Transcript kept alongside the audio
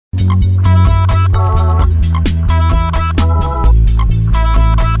Hello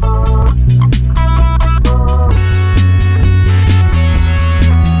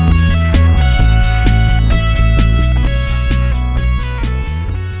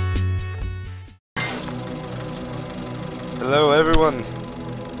everyone,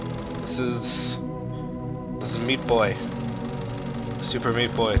 this is Meat Boy, Super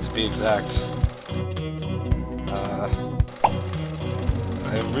Meat Boy to be exact.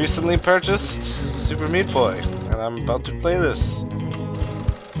 I recently purchased Super Meat Boy, and I'm about to play this.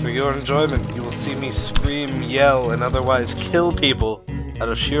 For your enjoyment, you will see me scream, yell, and otherwise kill people out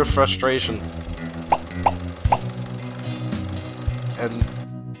of sheer frustration. And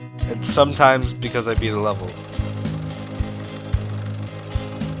sometimes because I beat a level.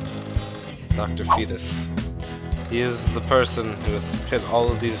 Dr. Fetus. He is the person who has pit all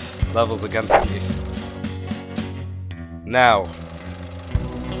of these levels against me. Now,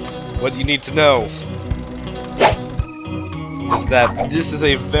 what you need to know is that this is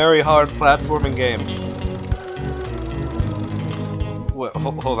a very hard platforming game. Wait,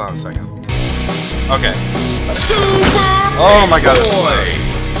 hold on a second. Okay. Oh my god.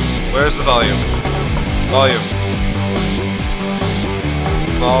 Where's the volume? Volume.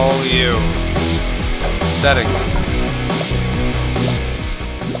 Settings.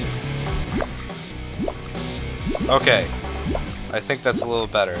 Okay. I think that's a little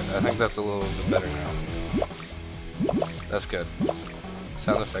better. I think that's a little bit better now. That's good.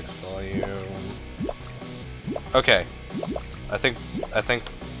 Sound effects volume. Okay. I think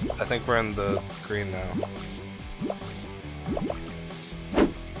we're in the green now.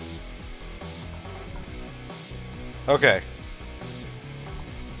 Okay.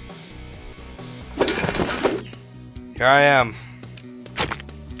 Here I am,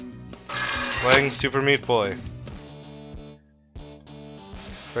 playing Super Meat Boy.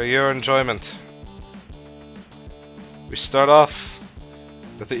 For your enjoyment. We start off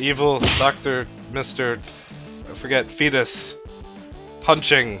with the evil Mr. I forget, Fetus,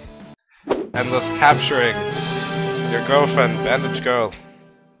 punching and thus capturing your girlfriend, Bandage Girl.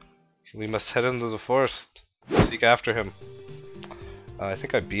 We must head into the forest to seek after him. I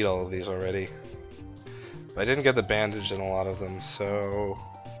think I beat all of these already. I didn't get the bandage in a lot of them, so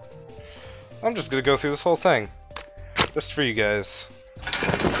I'm just gonna go through this whole thing. Just for you guys.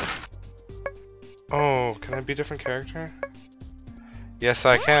 Oh, can I be a different character? Yes,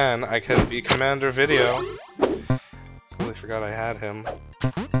 I can. I can be Commander Video. Totally forgot I had him.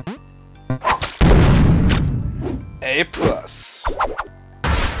 A+.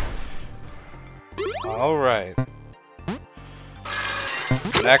 Alright.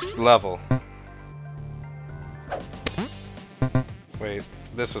 Next level. Wait,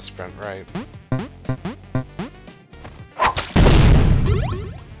 this was sprint, right?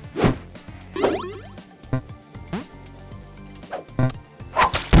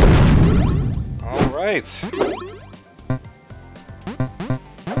 Alright.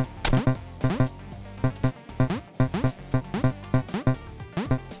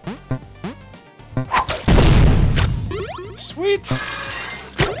 Sweet!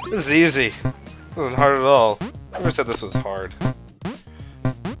 This is easy. It wasn't hard at all. Whoever said this was hard?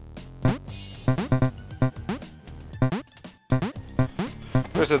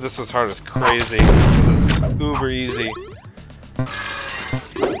 Whoever said this was hard is crazy. This is uber easy.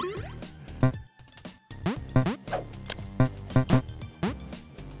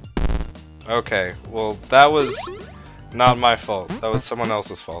 Okay, well that was not my fault. That was someone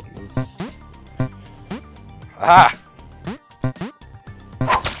else's fault. Ah!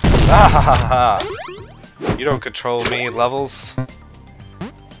 Ah ha ha ha! You don't control me, Levels.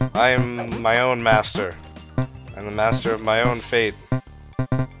 I am my own master. I'm the master of my own fate.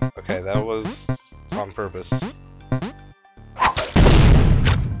 Okay, that was on purpose.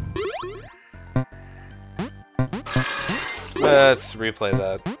 Let's replay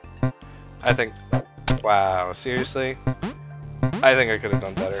that. I think... Wow, seriously? I think I could have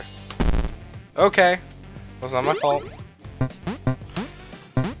done better. Okay. Was not my fault.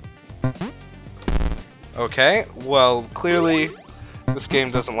 Okay, well, clearly this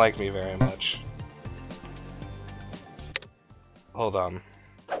game doesn't like me very much. Hold on.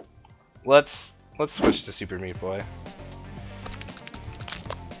 Let's switch to Super Meat Boy.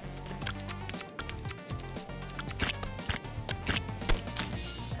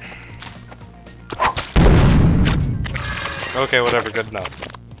 Okay, whatever, good enough.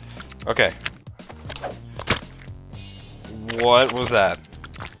 Okay. What was that?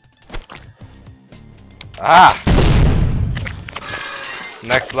 Ah!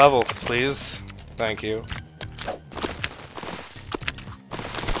 Next level, please. Thank you.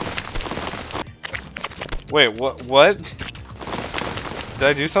 Wait, what? Did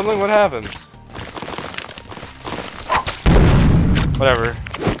I do something? What happened? Whatever.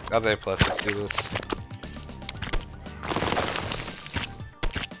 Got the A+, let's do this.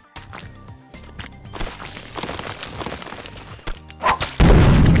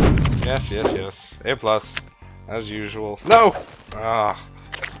 Yes. A+, as usual. No! Ah.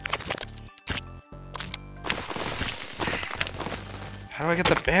 How do I get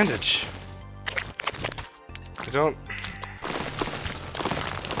the bandage? I don't...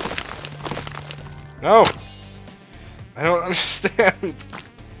 No! I don't understand!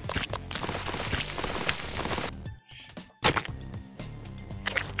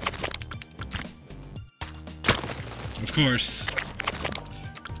 Of course.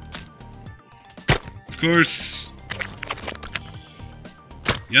 Of course.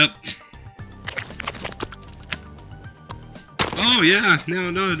 Yep. Oh yeah,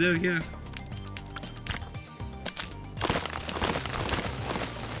 no, yeah.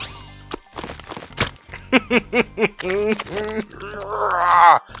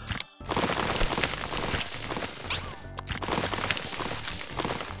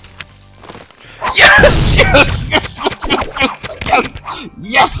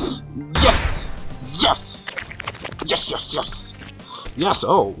 Yes,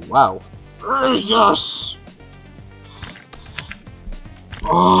 oh, wow. Yes!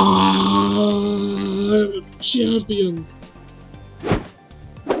 Oh, I'm a champion!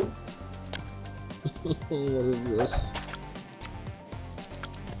 What is this?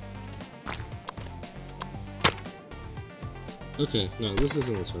 Okay, no, this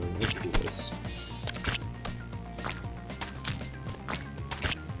isn't this one. I can do this.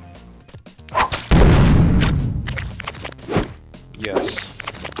 Yes.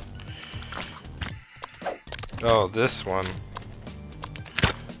 Oh, this one.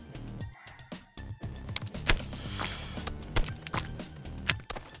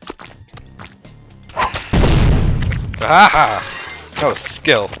 Aha! That was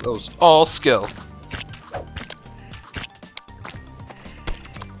skill. That was all skill.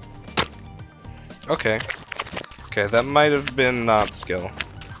 Okay. Okay, that might have been not skill.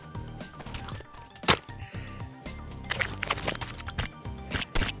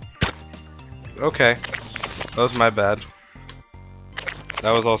 Okay. That was my bad.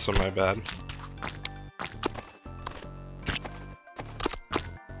 That was also my bad.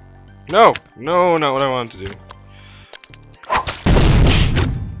 No! No, not what I wanted to do.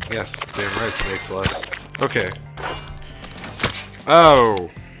 Yes, damn right, Snake Plus. Okay. Oh!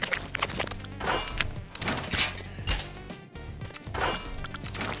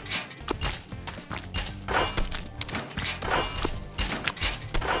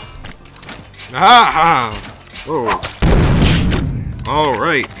 Aha! Oh.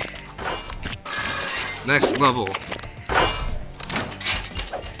 Alright. Next level.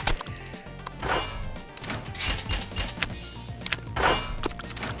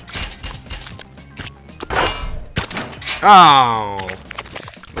 Oh!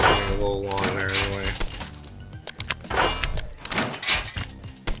 This is a little long there anyway.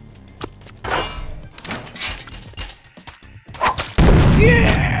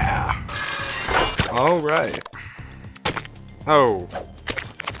 Yeah! Alright. Oh.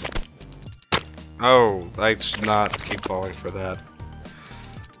 Oh, I should not keep falling for that.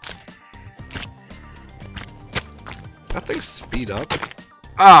 That thing speed up?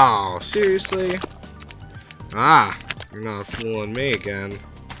 Oh, seriously? Ah, you're not fooling me again.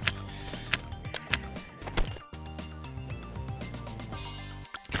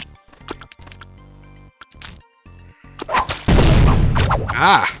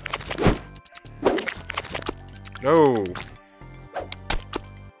 Ah! No!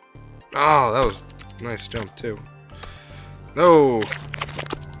 Oh, that was a nice jump too. No!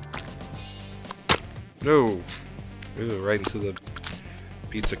 No! Ooh, right into the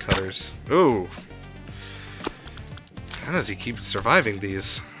pizza cutters. Ooh! How does he keep surviving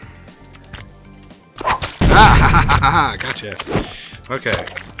these? Ah! Ha ha ha ha! Gotcha! Okay.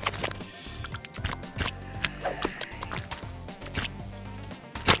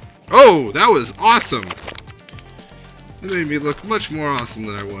 Oh! That was awesome! That made me look much more awesome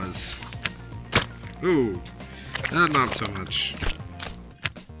than I was. Ooh, that not so much.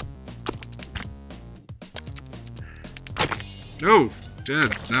 Oh,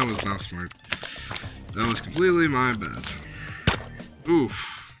 dead. That was not smart. That was completely my bad. Oof.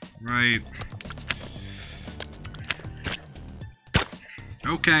 Right.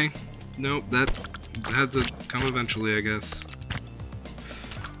 Okay. Nope, that had to come eventually, I guess.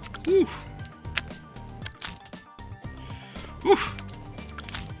 Oof. Oof.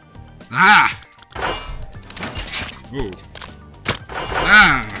 Ah! Ooh.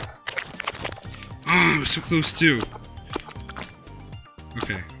 Ah! Oh, so close too.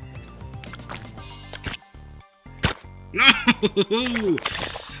 Okay. No!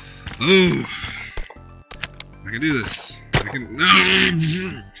 Oh! I can do this. I can. No!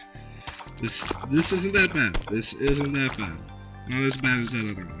 This isn't that bad. This isn't that bad. Not as bad as that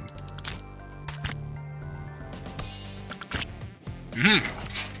other one.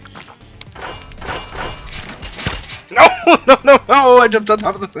 No! No! No! No! I jumped on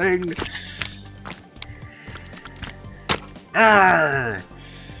top of the thing. Arrgh!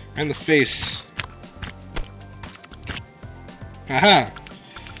 In the face. Haha!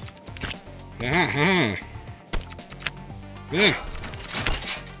 Haha! Yeah.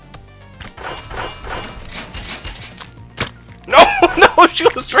 No! No! She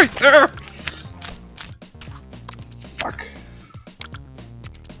was right there! Fuck.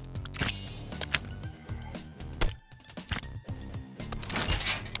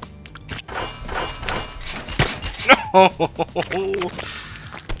 No!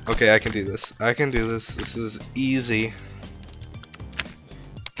 Okay, I can do this. I can do this. This is easy.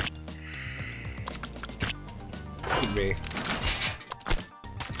 Me.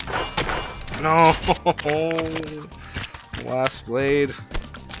 No! Last blade.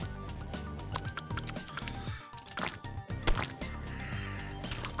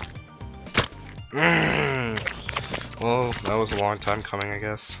 Well, that was a long time coming, I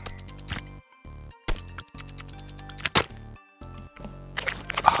guess.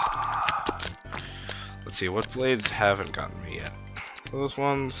 Let's see, what blades haven't gotten me yet? Those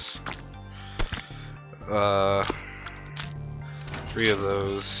ones. 3 of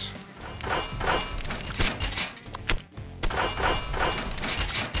those.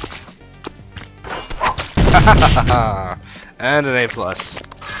 And an A+.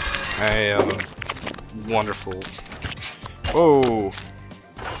 I am wonderful. Oh!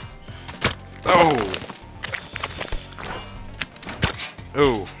 Oh!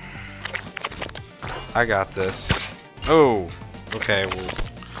 Oh! I got this. Oh! Okay, well...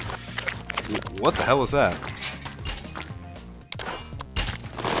 What the hell was that?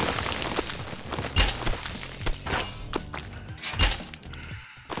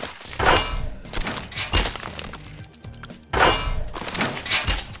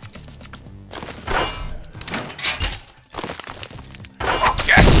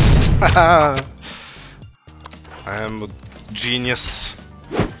 I am a genius.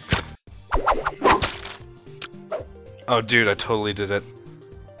 Oh, dude, I totally did it.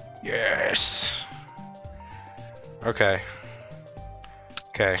 Yes. Okay.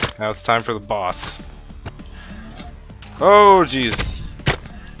 Okay, now it's time for the boss. Oh, jeez.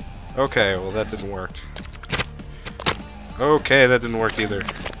 Okay, well, that didn't work. Okay, that didn't work either.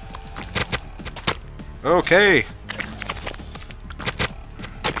 Okay.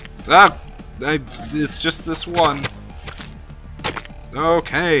 Ah! It's just this one.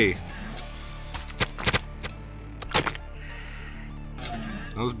 Okay.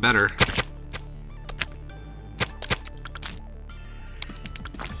 That was better.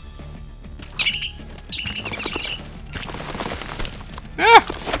 Ah!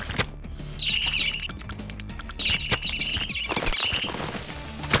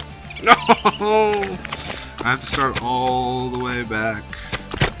 No! I have to start all the way back.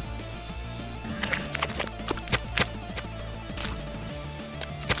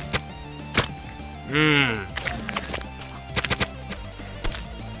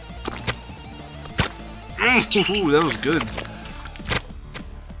 Ooh, that was good.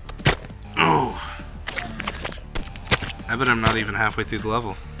 Oh, I bet I'm not even halfway through the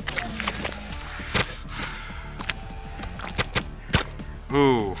level.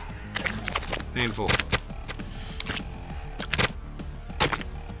 Ooh, painful.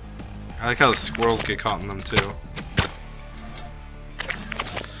 I like how the squirrels get caught in them too.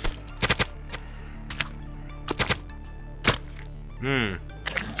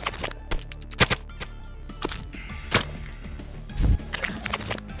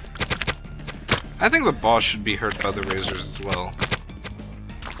 I think the boss should be hurt by the razors as well.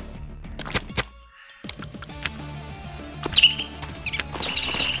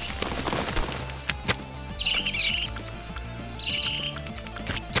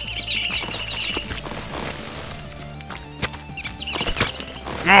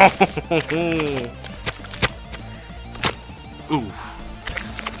 Ooh.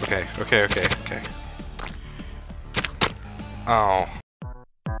 Okay. Oh.